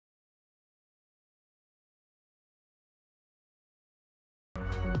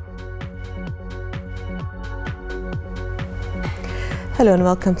Hello and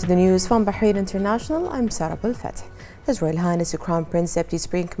welcome to the news from Bahrain International. I'm Sarah Bulfath. His Royal Highness the Crown Prince, Deputy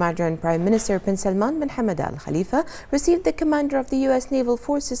Supreme Commander and Prime Minister Prince Salman bin Hamad Al Khalifa received the Commander of the U.S. Naval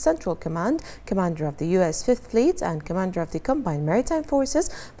Forces Central Command, Commander of the U.S. Fifth Fleet and Commander of the Combined Maritime Forces,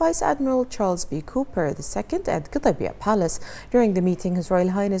 Vice Admiral Charles B. Cooper II at Qutaibiya Palace. During the meeting, His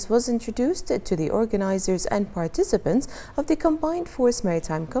Royal Highness was introduced to the organizers and participants of the Combined Force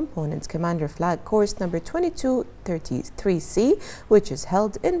Maritime Component Commander Flag Course number 2233C, which is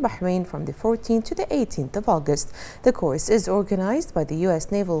held in Bahrain from the 14th to the 18th of August. The course is organized by the U.S.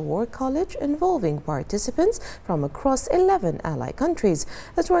 Naval War College, involving participants from across 11 ally countries.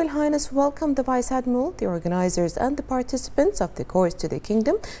 His Royal Highness welcomed the Vice Admiral, the organizers and the participants of the course to the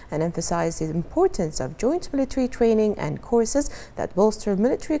Kingdom and emphasized the importance of joint military training and courses that bolster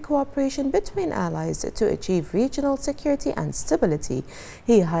military cooperation between allies to achieve regional security and stability.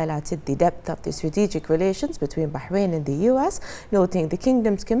 He highlighted the depth of the strategic relations between Bahrain and the U.S., noting the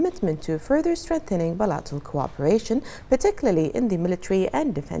Kingdom's commitment to further strengthening bilateral cooperation, particularly in the military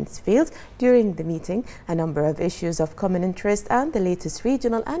and defense fields. During the meeting, a number of issues of common interest and the latest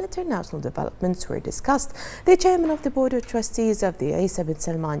regional and international developments were discussed. The Chairman of the Board of Trustees of the Isa bin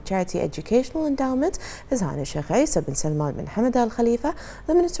Salman Charity Educational Endowment, His Highness Sheikh Isa bin Salman bin Hamad Al Khalifa,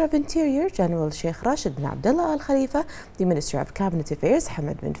 the Minister of Interior, General Sheikh Rashid bin Abdullah Al Khalifa, the Minister of Cabinet Affairs,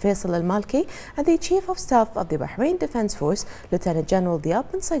 Hamad bin Faisal Al Malki, and the Chief of Staff of the Bahrain Defense Force, Lieutenant General Diab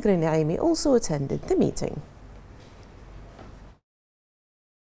bin Sagri Naimi, also attended the meeting.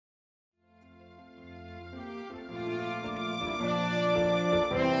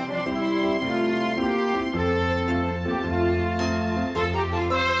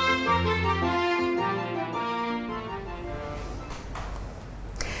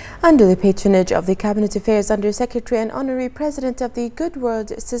 Under the patronage of the Cabinet Affairs Under Secretary and Honorary President of the Good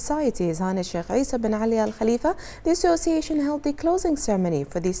World Society, His Highness Sheikh Isa bin Ali Al Khalifa, the association held the closing ceremony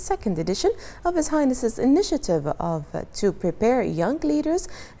for the second edition of His Highness's initiative to prepare young leaders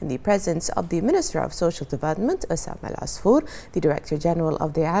in the presence of the Minister of Social Development, Osama Al Asfour, the Director General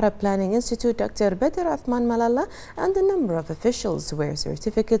of the Arab Planning Institute, Dr. Badr Athman Malala, and a number of officials, where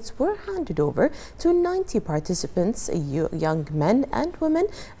certificates were handed over to 90 participants, young men and women,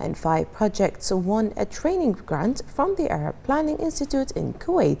 and 5 projects won a training grant from the Arab Planning Institute in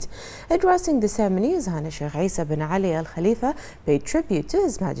Kuwait. Addressing the ceremony, His Highness Sheikh Isa bin Ali Al Khalifa paid tribute to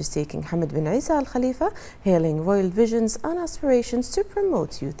His Majesty King Hamad bin Isa Al Khalifa, hailing royal visions and aspirations to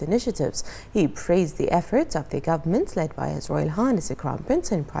promote youth initiatives. He praised the efforts of the government led by His Royal Highness the Crown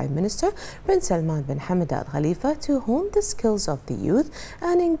Prince and Prime Minister Prince Salman bin Hamad Al Khalifa to hone the skills of the youth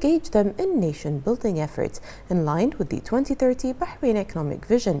and engage them in nation-building efforts in line with the 2030 Bahrain Economic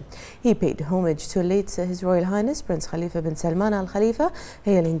Vision. He paid homage to late His Royal Highness Prince Khalifa bin Salman Al Khalifa,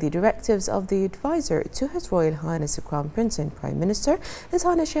 hailing the directives of the advisor to His Royal Highness the Crown Prince and Prime Minister, His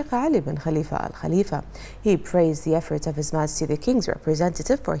Highness Sheikh Ali bin Khalifa Al Khalifa. He praised the efforts of His Majesty the King's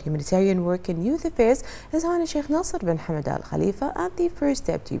representative for humanitarian work and youth affairs, His Highness Sheikh Nasser bin Hamad Al Khalifa, and the First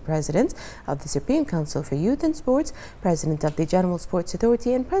Deputy President of the Supreme Council for Youth and Sports, President of the General Sports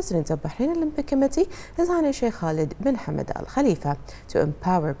Authority and President of Bahrain Olympic Committee, His Highness Sheikh Khalid bin Hamad Al Khalifa, to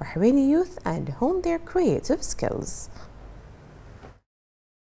empower Bahraini youth and hone their creative skills.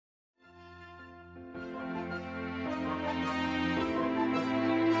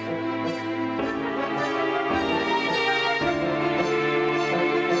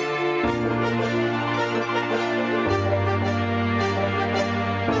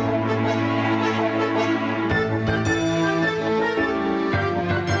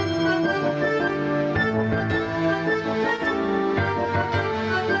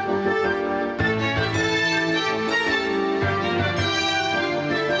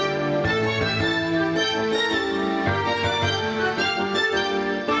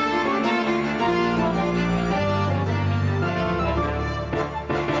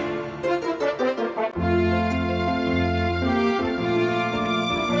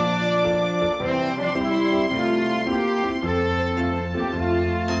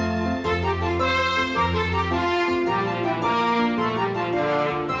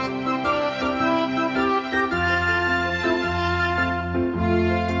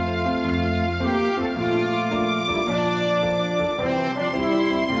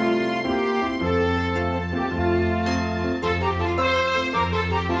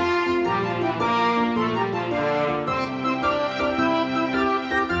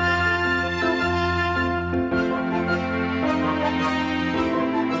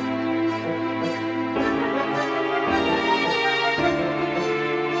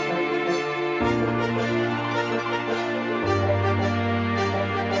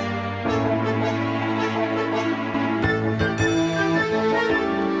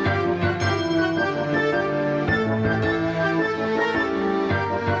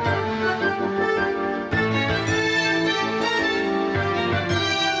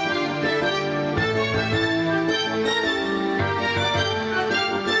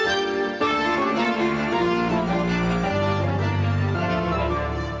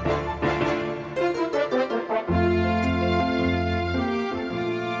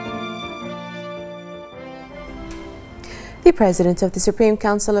 The President of the Supreme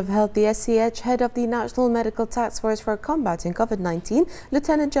Council of Health, the SCH, head of the National Medical Task Force for Combating COVID-19,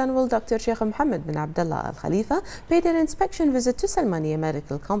 Lieutenant General Dr. Sheikh Mohammed bin Abdullah Al Khalifa, paid an inspection visit to Salmania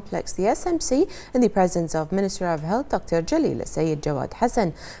Medical Complex, the SMC, in the presence of Minister of Health, Dr. Jalil Sayyid Jawad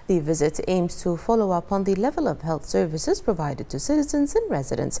Hassan. The visit aims to follow up on the level of health services provided to citizens and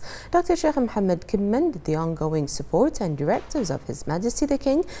residents. Dr. Sheikh Mohammed commended the ongoing support and directives of His Majesty the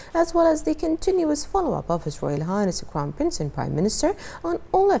King, as well as the continuous follow-up of His Royal Highness the Crown Prince and Prime Minister on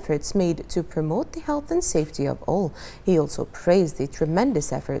all efforts made to promote the health and safety of all. He also praised the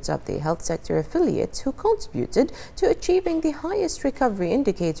tremendous efforts of the health sector affiliates who contributed to achieving the highest recovery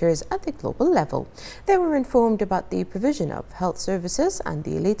indicators at the global level. They were informed about the provision of health services and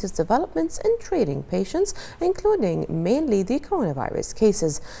the latest developments in treating patients, including mainly the coronavirus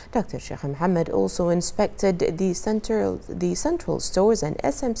cases. Dr. Sheikh Mohammed also inspected the central stores and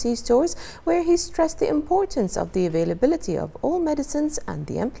SMC stores, where he stressed the importance of the availability of all medicines and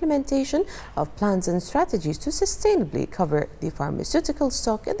the implementation of plans and strategies to sustainably cover the pharmaceutical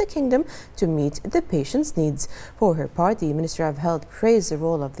stock in the kingdom to meet the patient's needs. For her part, the Minister of Health praised the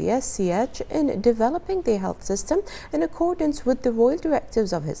role of the SCH in developing the health system in accordance with the royal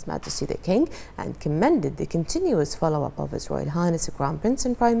directives of His Majesty the King, and commended the continuous follow-up of His Royal Highness the Crown Prince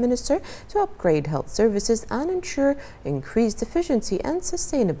and Prime Minister to upgrade health services and ensure increased efficiency and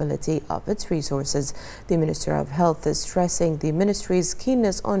sustainability of its resources. The Minister of Health is stressing the Ministry's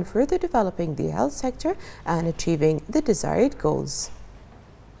keenness on further developing the health sector and achieving the desired goals.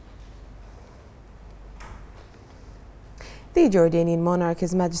 The Jordanian monarch,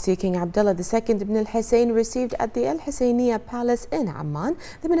 His Majesty King Abdullah II ibn al-Hussein, received at the Al Husseiniya Palace in Amman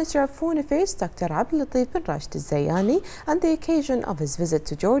the Minister of Foreign Affairs, Dr. Abdul Latif bin Rashid al-Zayani, on the occasion of his visit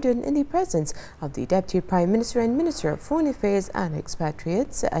to Jordan in the presence of the Deputy Prime Minister and Minister of Foreign Affairs and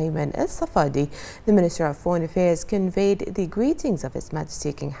Expatriates, Ayman al-Safadi. The Minister of Foreign Affairs conveyed the greetings of His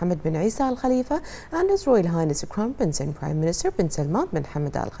Majesty King Hamad bin Isa Al Khalifa and His Royal Highness the Crown Prince and Prime Minister bin Salman bin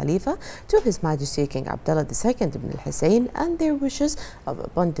Hamad Al Khalifa to His Majesty King Abdullah II ibn al-Hussein, and their wishes of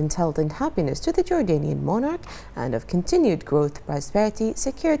abundant health and happiness to the Jordanian monarch, and of continued growth, prosperity,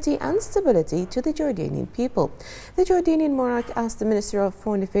 security and stability to the Jordanian people. The Jordanian monarch asked the Minister of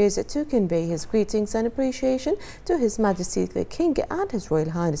Foreign Affairs to convey his greetings and appreciation to His Majesty the King and His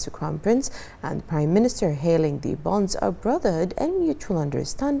Royal Highness the Crown Prince and Prime Minister, hailing the bonds of brotherhood and mutual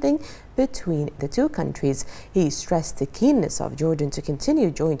understanding between the two countries. He stressed the keenness of Jordan to continue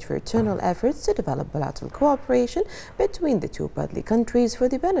joint fraternal efforts to develop bilateral cooperation between the two brotherly countries for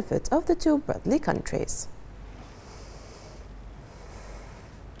the benefit of the two brotherly countries.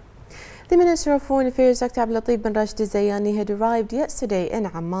 The Minister of Foreign Affairs, Dr. Abdul Latif bin Rashid al-Zayani, had arrived yesterday in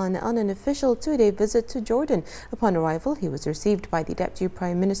Amman on an official two-day visit to Jordan. Upon arrival, he was received by the Deputy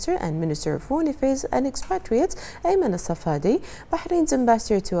Prime Minister and Minister of Foreign Affairs and Expatriates, Ayman al-Safadi, Bahrain's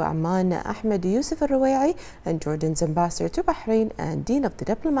Ambassador to Amman, Ahmed Yusuf al-Ruwai'i, and Jordan's Ambassador to Bahrain and Dean of the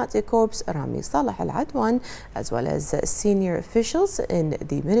Diplomatic Corps, Rami Salah al-Adwan, as well as senior officials in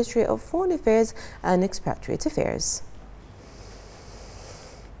the Ministry of Foreign Affairs and Expatriate Affairs.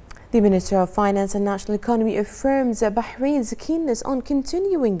 The Minister of Finance and National Economy affirms Bahrain's keenness on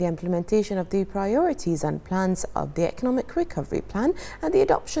continuing the implementation of the priorities and plans of the Economic Recovery Plan and the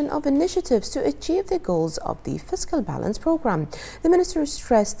adoption of initiatives to achieve the goals of the Fiscal Balance Programme. The Minister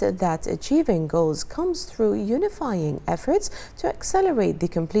stressed that achieving goals comes through unifying efforts to accelerate the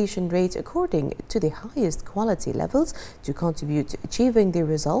completion rate according to the highest quality levels to contribute to achieving the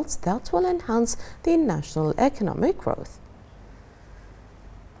results that will enhance the national economic growth.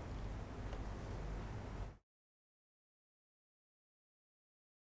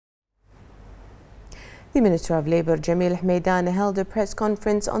 The Minister of Labour, Jamil Hmeidan, held a press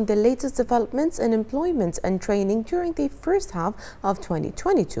conference on the latest developments in employment and training during the first half of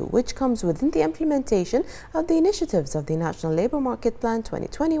 2022, which comes within the implementation of the initiatives of the National Labour Market Plan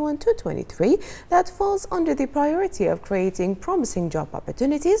 2021-23 that falls under the priority of creating promising job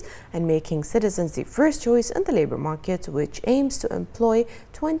opportunities and making citizens the first choice in the labour market, which aims to employ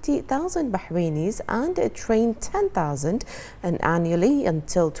 20,000 Bahrainis and train 10,000 annually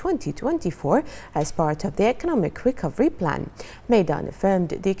until 2024 as part of the Economic Recovery Plan. Hmeidan affirmed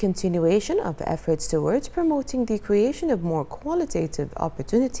the continuation of efforts towards promoting the creation of more qualitative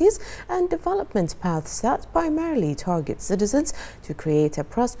opportunities and development paths that primarily target citizens to create a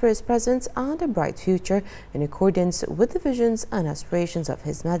prosperous present and a bright future in accordance with the visions and aspirations of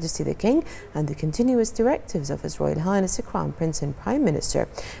His Majesty the King and the continuous directives of His Royal Highness the Crown Prince and Prime Minister.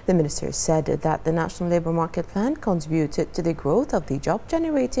 The Minister said that the National Labour Market Plan contributed to the growth of the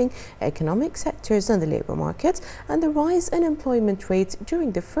job-generating economic sector factors in the labour market and the rise in employment rate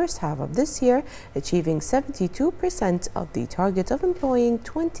during the first half of this year, achieving 72% of the target of employing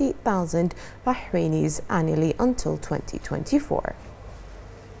 20,000 Bahrainis annually until 2024.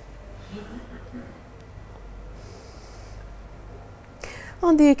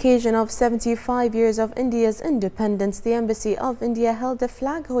 On the occasion of 75 years of India's independence, the Embassy of India held a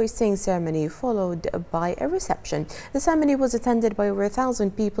flag-hoisting ceremony followed by a reception. The ceremony was attended by over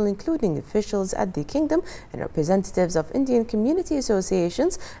 1,000 people, including officials at the kingdom and representatives of Indian community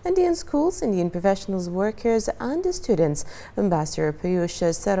associations, Indian schools, Indian professionals, workers and students. Ambassador Piyush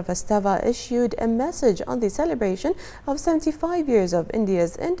Srivastava issued a message on the celebration of 75 years of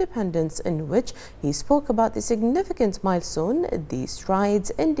India's independence, in which he spoke about the significant milestone, the strides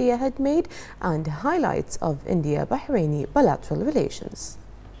India had made, and highlights of India-Bahraini bilateral relations.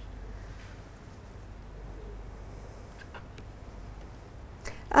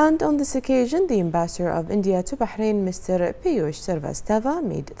 And on this occasion, the Ambassador of India to Bahrain, Mr. Piyush Srivastava,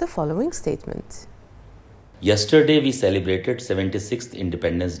 made the following statement. Yesterday, we celebrated 76th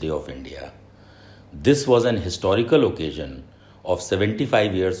Independence Day of India. This was an historical occasion of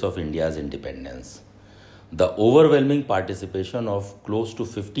 75 years of India's independence. The overwhelming participation of close to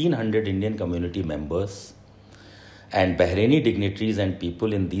 1,500 Indian community members and Bahraini dignitaries and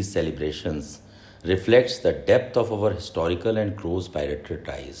people in these celebrations reflects the depth of our historical and close bilateral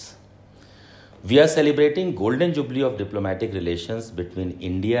ties. We are celebrating Golden Jubilee of diplomatic relations between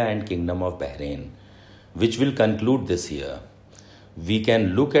India and Kingdom of Bahrain, which will conclude this year. We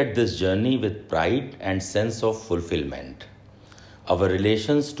can look at this journey with pride and sense of fulfillment. Our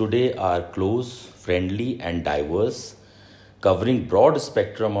relations today are close, friendly and diverse, covering broad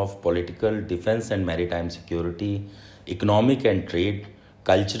spectrum of political, defense and maritime security, economic and trade,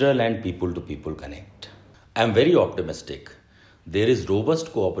 cultural and people-to-people connect. I am very optimistic. There is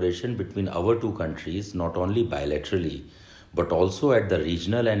robust cooperation between our two countries, not only bilaterally, but also at the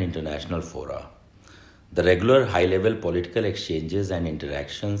regional and international fora. The regular high-level political exchanges and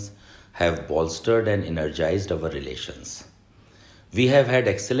interactions have bolstered and energized our relations. We have had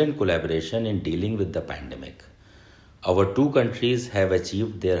excellent collaboration in dealing with the pandemic. Our two countries have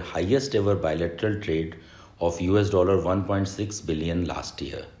achieved their highest ever bilateral trade of $1.6 billion last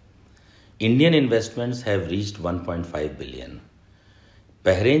year. Indian investments have reached $1.5 billion.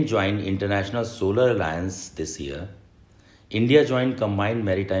 Bahrain joined International Solar Alliance this year. India joined Combined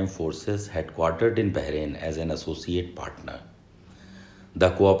Maritime Forces headquartered in Bahrain as an associate partner. The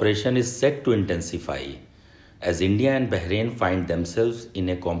cooperation is set to intensify as India and Bahrain find themselves in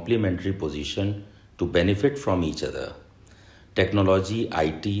a complementary position to benefit from each other. Technology,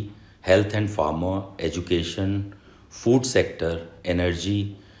 IT, health and pharma, education, food sector,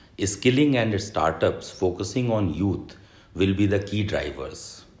 energy, skilling and startups focusing on youth will be the key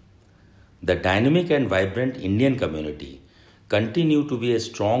drivers. The dynamic and vibrant Indian community continue to be a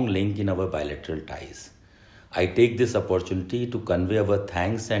strong link in our bilateral ties. I take this opportunity to convey our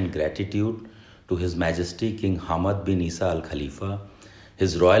thanks and gratitude to His Majesty King Hamad bin Isa Al Khalifa,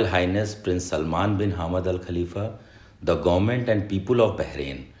 His Royal Highness Prince Salman bin Hamad Al Khalifa, the government and people of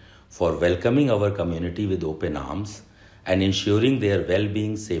Bahrain for welcoming our community with open arms and ensuring their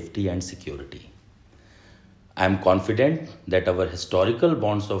well-being, safety and security. I am confident that our historical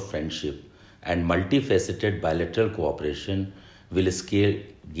bonds of friendship and multifaceted bilateral cooperation will scale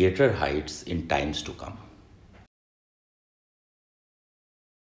greater heights in times to come.